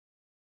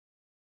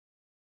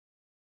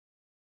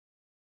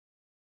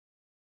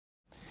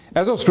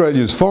As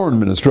Australia's Foreign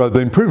Minister, I've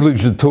been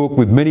privileged to talk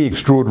with many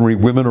extraordinary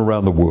women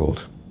around the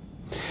world.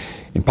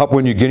 In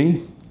Papua New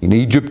Guinea, in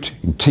Egypt,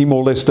 in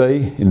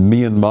Timor-Leste, in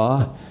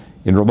Myanmar,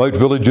 in remote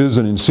villages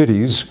and in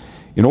cities,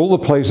 in all the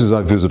places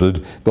I've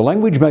visited, the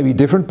language may be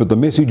different, but the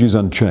message is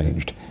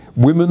unchanged.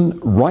 Women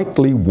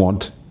rightly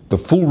want the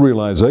full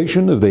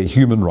realisation of their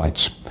human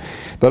rights.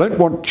 They don't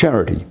want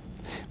charity.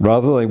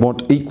 Rather, they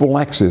want equal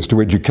access to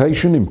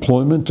education,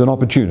 employment and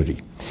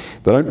opportunity.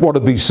 They don't want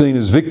to be seen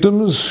as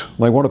victims,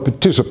 they want to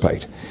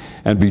participate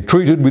and be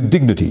treated with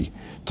dignity,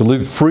 to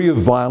live free of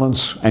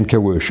violence and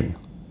coercion.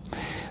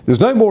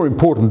 There's no more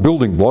important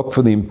building block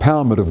for the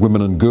empowerment of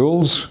women and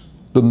girls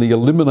than the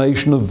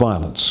elimination of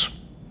violence.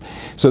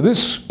 So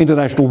this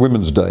International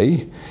Women's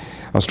Day,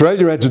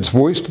 Australia adds its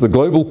voice to the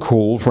global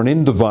call for an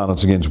end to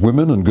violence against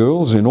women and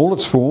girls in all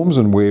its forms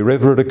and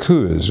wherever it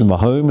occurs, in the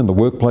home, in the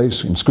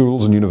workplace, in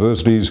schools and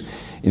universities,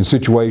 in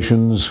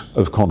situations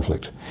of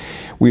conflict.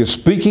 We are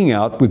speaking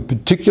out with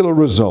particular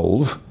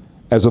resolve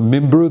as a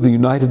member of the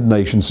United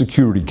Nations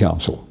Security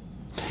Council.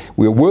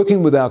 We are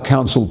working with our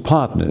council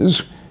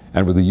partners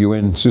and with the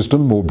UN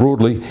system more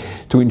broadly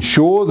to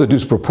ensure the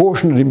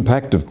disproportionate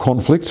impact of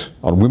conflict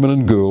on women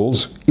and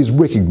girls is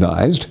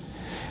recognised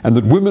and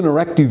that women are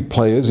active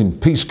players in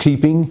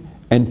peacekeeping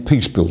and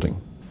peacebuilding.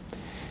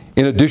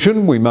 In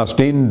addition, we must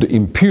end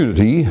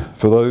impunity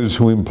for those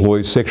who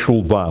employ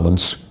sexual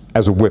violence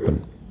as a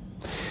weapon.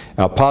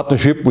 Our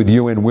partnership with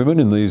UN Women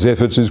in these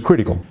efforts is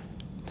critical.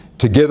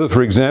 Together,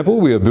 for example,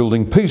 we are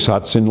building peace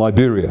huts in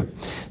Liberia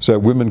so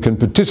women can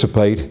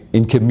participate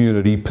in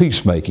community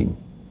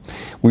peacemaking.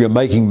 We are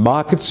making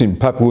markets in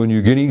Papua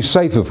New Guinea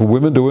safer for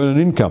women to earn an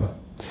income.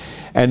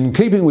 And in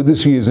keeping with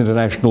this year's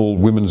International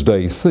Women's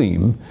Day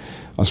theme,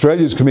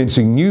 Australia is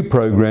commencing new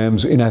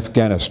programs in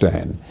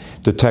Afghanistan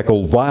to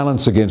tackle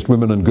violence against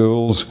women and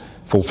girls,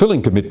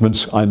 fulfilling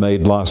commitments I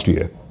made last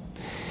year.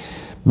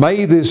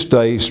 May this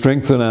day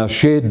strengthen our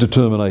shared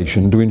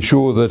determination to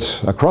ensure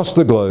that across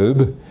the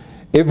globe,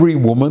 every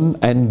woman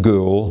and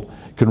girl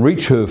can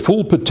reach her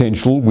full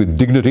potential with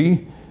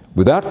dignity,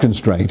 without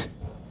constraint,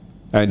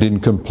 and in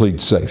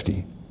complete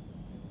safety.